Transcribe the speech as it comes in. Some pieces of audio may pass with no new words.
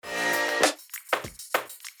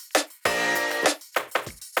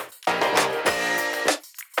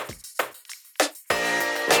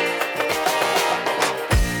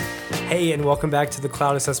Hey, and welcome back to the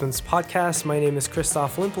Cloud Assessments podcast. My name is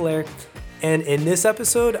Christoph Limpelaer, and in this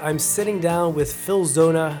episode, I'm sitting down with Phil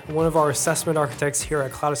Zona, one of our assessment architects here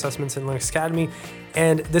at Cloud Assessments in Linux Academy.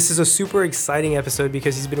 And this is a super exciting episode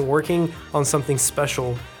because he's been working on something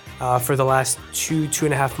special for the last two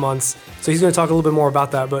and a half months. So he's going to talk a little bit more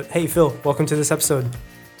about that. But hey, Phil, welcome to this episode.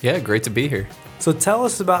 Yeah, great to be here. So tell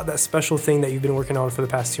us about that special thing that you've been working on for the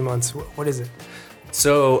past 2 months. What is it?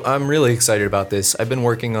 So I'm really excited about this. I've been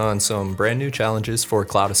working on some brand new challenges for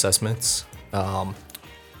cloud assessments.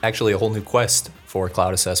 Actually, a whole new quest for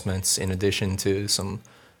cloud assessments in addition to some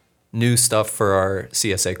new stuff for our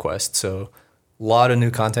CSA quest. So a lot of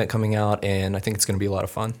new content coming out, and I think it's going to be a lot of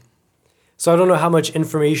fun. So I don't know how much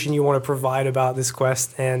information you want to provide about this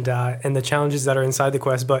quest and the challenges that are inside the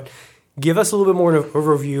quest, but give us a little bit more of an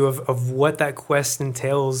overview of what that quest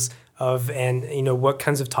entails and what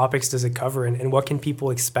kinds of topics does it cover and what can people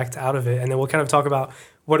expect out of it. And then we'll kind of talk about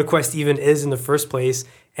what a quest even is in the first place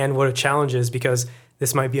and what a challenge is, because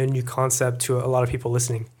this might be a new concept to a lot of people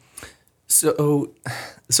listening. So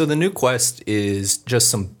the new quest is just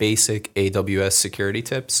some basic AWS security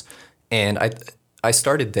tips. And I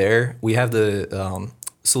started there. We have the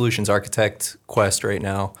Solutions Architect quest right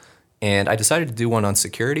now. And I decided to do one on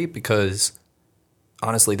security because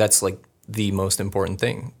honestly, that's like the most important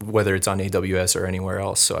thing, whether it's on AWS or anywhere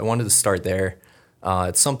else. So I wanted to start there.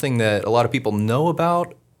 It's something that a lot of people know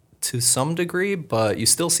about to some degree, but you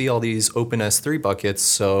still see all these open S3 buckets.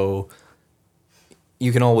 So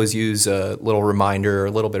you can always use a little reminder or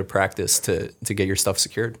a little bit of practice to get your stuff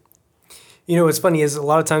secured. What's funny is a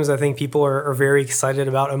lot of times I think people are very excited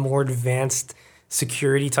about a more advanced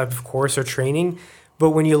security type of course or training.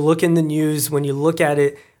 But when you look in the news, when you look at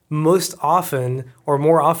it, most often or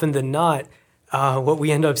more often than not, what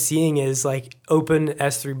we end up seeing is like open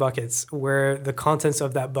S3 buckets where the contents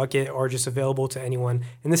of that bucket are just available to anyone.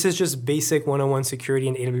 And this is just basic 101 security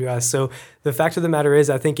in AWS. So the fact of the matter is,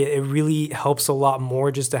 I think it really helps a lot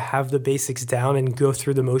more just to have the basics down and go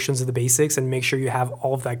through the motions of the basics and make sure you have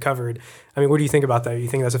all of that covered. I mean, what do you think about that? You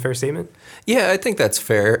think that's a fair statement? Yeah, I think that's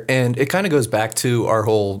fair. And it kind of goes back to our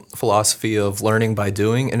whole philosophy of learning by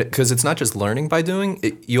doing. And because it's not just learning by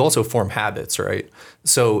doing, you also form habits, right?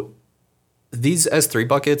 So these S3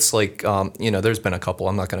 buckets, there's been a couple,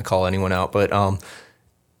 I'm not going to call anyone out, but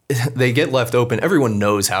they get left open. Everyone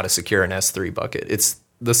knows how to secure an S3 bucket. It's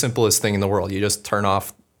the simplest thing in the world. You just turn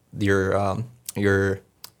off your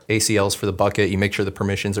ACLs for the bucket, you make sure the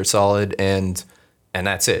permissions are solid, and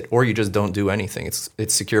that's it. Or you just don't do anything.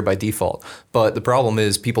 It's secure by default. But the problem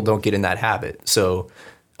is people don't get in that habit. So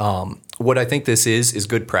what I think this is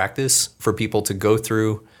good practice for people to go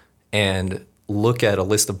through and look at a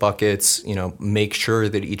list of buckets, make sure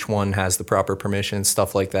that each one has the proper permissions,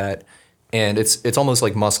 stuff like that. And it's almost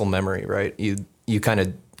like muscle memory, right? You kind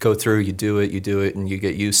of go through, you do it, and you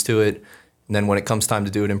get used to it. And then when it comes time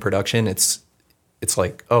to do it in production, it's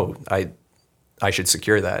like, oh, I should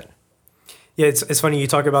secure that. Yeah, it's funny you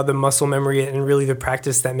talk about the muscle memory and really the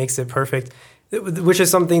practice that makes it perfect, which is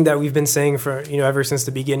something that we've been saying for, ever since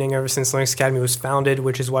the beginning, ever since Linux Academy was founded,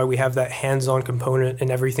 which is why we have that hands-on component in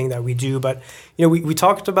everything that we do. But, we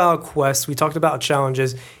talked about quests, we talked about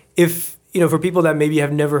challenges. If, for people that maybe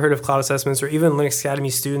have never heard of cloud assessments or even Linux Academy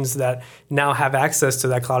students that now have access to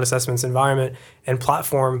that cloud assessments environment and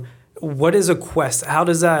platform, what is a quest? How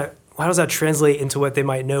does that translate into what they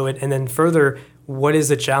might know? And then further, what is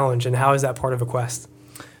a challenge and how is that part of a quest?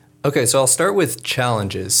 Okay, so I'll start with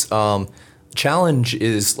challenges. Challenge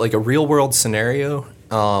is like a real world scenario.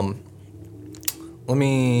 Let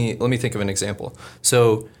me think of an example.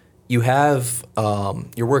 So you have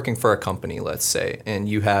you're working for a company, let's say, and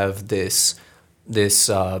you have this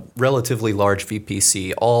relatively large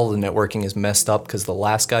VPC. All the networking is messed up because the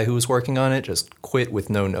last guy who was working on it just quit with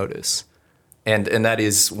no notice. And that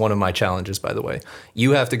is one of my challenges, by the way.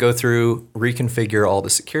 You have to go through, reconfigure all the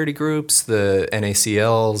security groups, the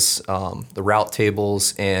NACLs, the route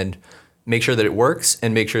tables, and make sure that it works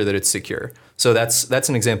and make sure that it's secure. So that's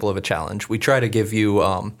an example of a challenge. We try to give you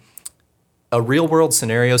a real world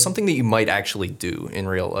scenario, something that you might actually do in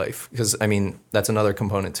real life. Because, that's another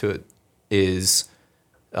component to it, is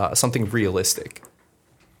something realistic.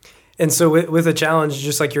 And so with a challenge,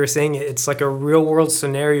 just like you were saying, it's like a real world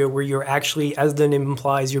scenario where you're actually, as the name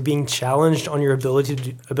implies, you're being challenged on your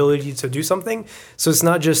ability to do something. So it's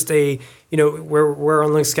not just we're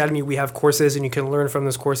on Linux Academy, we have courses and you can learn from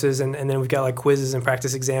those courses. And then we've got like quizzes and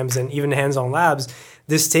practice exams and even hands-on labs.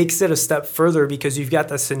 This takes it a step further because you've got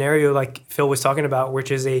that scenario like Phil was talking about, which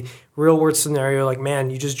is a real world scenario. Like, man,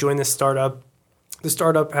 you just joined this startup. The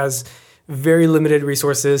startup has very limited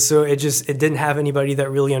resources. So it didn't have anybody that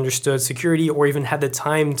really understood security or even had the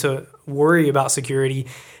time to worry about security,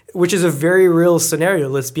 which is a very real scenario.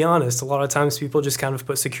 Let's be honest. A lot of times people just kind of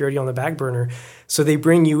put security on the back burner. So they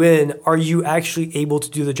bring you in. Are you actually able to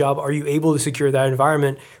do the job? Are you able to secure that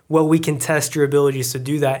environment? Well, we can test your abilities to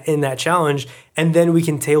do that in that challenge. And then we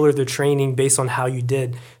can tailor the training based on how you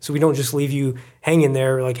did. So we don't just leave you hanging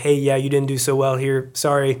there like, hey, yeah, you didn't do so well here.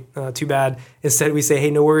 Sorry, too bad. Instead, we say,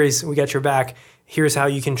 hey, no worries. We got your back. Here's how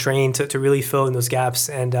you can train to really fill in those gaps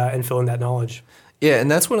and fill in that knowledge. Yeah,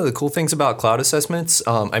 and that's one of the cool things about cloud assessments.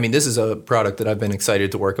 I mean, this is a product that I've been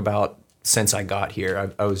excited to work about since I got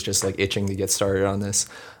here. I was just like itching to get started on this.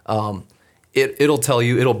 It'll tell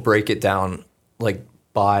you, it'll break it down like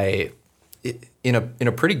in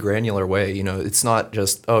a pretty granular way. You know, it's not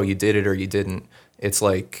just, oh, you did it or you didn't. It's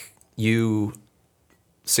like you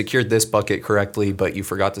secured this bucket correctly, but you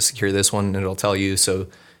forgot to secure this one, and it'll tell you, so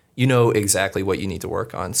you know exactly what you need to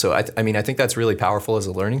work on. So I mean, I think that's really powerful as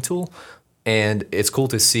a learning tool. And it's cool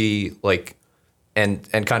to see, like, and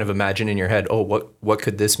kind of imagine in your head, oh, what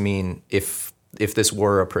could this mean if this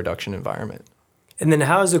were a production environment? And then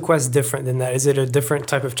how is a quest different than that? Is it a different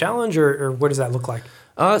type of challenge, or what does that look like?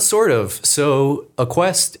 Sort of. So a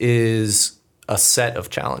quest is a set of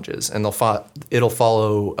challenges, and it'll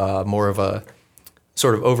follow more of a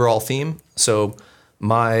sort of overall theme. So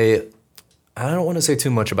I don't want to say too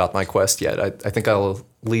much about my quest yet. I think I'll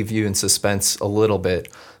leave you in suspense a little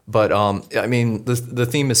bit. But I mean, the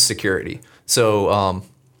theme is security. So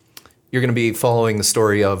you're going to be following the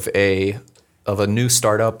story of a new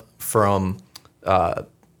startup from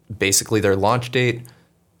basically their launch date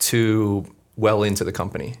to well into the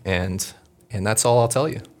company, and that's all I'll tell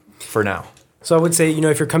you for now. So I would say,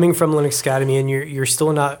 if you're coming from Linux Academy and you're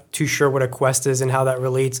still not too sure what a quest is and how that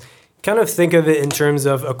relates, kind of think of it in terms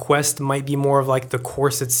of a quest might be more of like the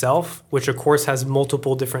course itself, which a course has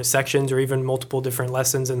multiple different sections or even multiple different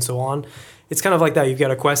lessons and so on. It's kind of like that. You've got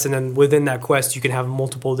a quest, and then within that quest, you can have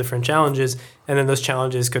multiple different challenges, and then those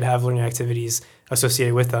challenges could have learning activities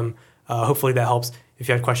associated with them. Hopefully that helps if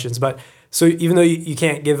you had questions. But so even though you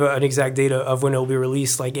can't give an exact date of when it will be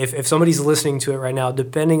released, like if somebody's listening to it right now,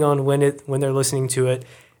 depending on when they're listening to it,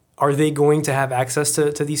 are they going to have access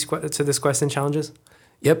to this quest and challenges?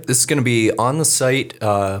 Yep, this is going to be on the site.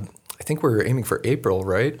 I think we're aiming for April,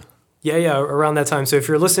 right? Yeah, around that time. So if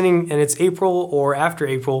you're listening and it's April or after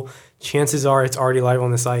April, chances are it's already live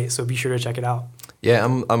on the site. So be sure to check it out. Yeah,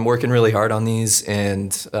 I'm working really hard on these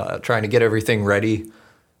and trying to get everything ready.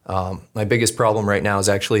 My biggest problem right now is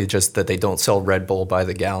actually just that they don't sell Red Bull by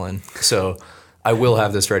the gallon. So I will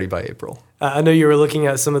have this ready by April. I know you were looking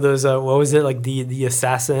at some of those. What was it, like the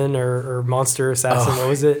assassin or monster assassin? What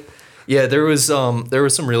was it? Yeah, there was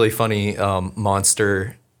some really funny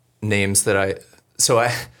monster names that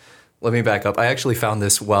let me back up. I actually found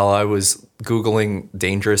this while I was Googling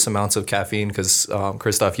dangerous amounts of caffeine because,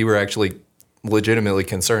 Christoph, you were actually legitimately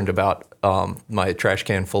concerned about my trash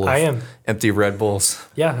can full of empty Red Bulls.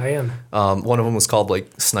 Yeah, I am. One of them was called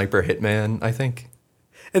like Sniper Hitman, I think.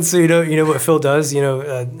 And so, you know what Phil does?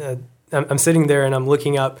 I'm sitting there and I'm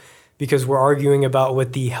looking up because we're arguing about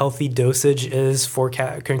what the healthy dosage is for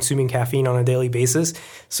consuming caffeine on a daily basis.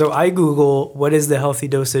 So I Google, what is the healthy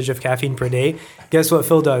dosage of caffeine per day? Guess what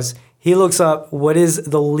Phil does? He looks up, what is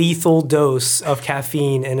the lethal dose of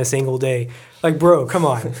caffeine in a single day? Like, bro, come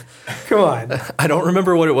on. I don't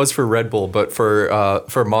remember what it was for Red Bull, but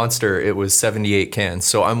for Monster, it was 78 cans.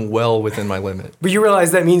 So I'm well within my limit. But you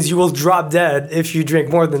realize that means you will drop dead if you drink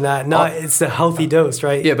more than that. It's the healthy dose,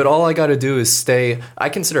 right? Yeah, but all I got to do is I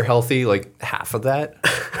consider healthy like half of that.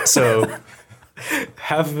 So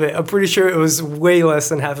half of it. I'm pretty sure it was way less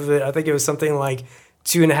than half of it. I think it was something like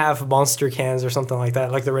 2.5 Monster cans or something like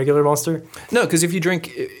that, like the regular Monster. No, because if you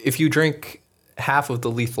drink half of the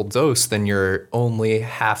lethal dose, then you're only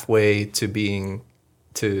halfway to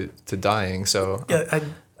dying. So yeah,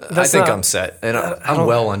 I think I'm set, and I'm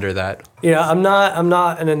well under that. Yeah, I'm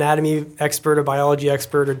not an anatomy expert, a biology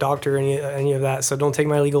expert, or doctor, any of that. So don't take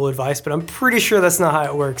my legal advice. But I'm pretty sure that's not how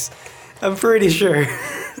it works. I'm pretty sure.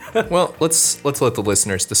 Well, let's let the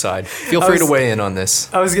listeners decide. Feel free to weigh in on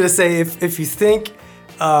this. I was gonna say if you think,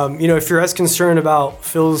 if you're as concerned about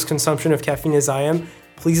Phil's consumption of caffeine as I am,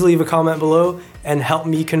 please leave a comment below and help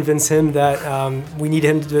me convince him that we need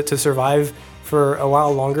him to survive for a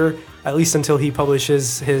while longer, at least until he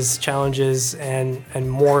publishes his challenges and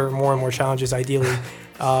more and more challenges, ideally,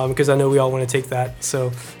 because I know we all want to take that.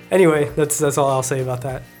 So anyway, that's all I'll say about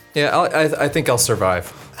that. Yeah, I think I'll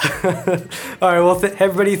survive. All right, well,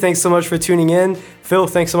 everybody, thanks so much for tuning in. Phil,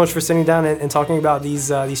 thanks so much for sitting down and talking about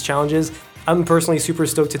these challenges. I'm personally super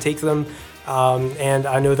stoked to take them. And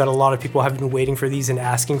I know that a lot of people have been waiting for these and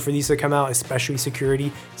asking for these to come out, especially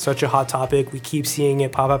security, such a hot topic. We keep seeing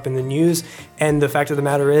it pop up in the news. And the fact of the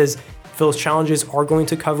matter is, Phil's challenges are going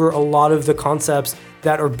to cover a lot of the concepts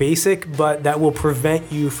that are basic, but that will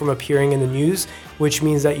prevent you from appearing in the news, which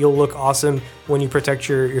means that you'll look awesome when you protect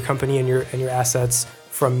your company and your assets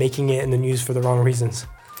from making it in the news for the wrong reasons.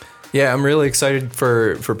 Yeah, I'm really excited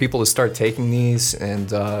for people to start taking these and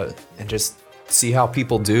just see how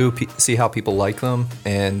people do, see how people like them.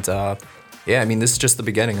 And yeah, I mean, this is just the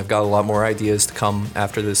beginning. I've got a lot more ideas to come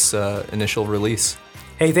after this initial release.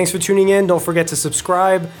 Hey, thanks for tuning in. Don't forget to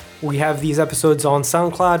subscribe. We have these episodes on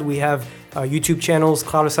SoundCloud. We have YouTube channels,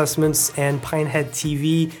 Cloud Assessments, and Pinehead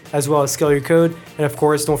TV, as well as Scale Your Code. And of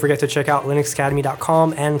course, don't forget to check out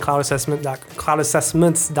linuxacademy.com and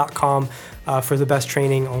cloudassessments.com for the best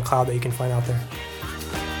training on cloud that you can find out there.